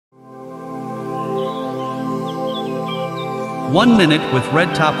1 Minute with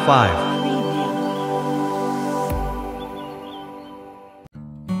Red Top 5.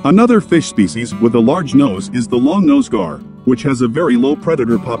 Another fish species with a large nose is the long-nosed gar, which has a very low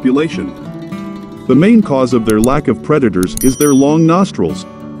predator population. The main cause of their lack of predators is their long nostrils.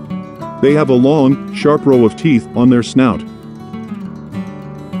 They have a long, sharp row of teeth on their snout.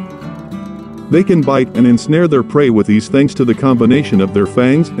 They can bite and ensnare their prey with ease thanks to the combination of their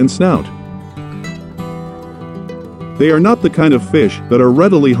fangs and snout. They are not the kind of fish that are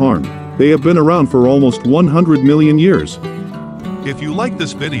readily harmed. They have been around for almost 100 million years. If you like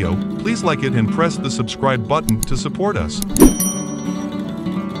this video, please like it and press the subscribe button to support us.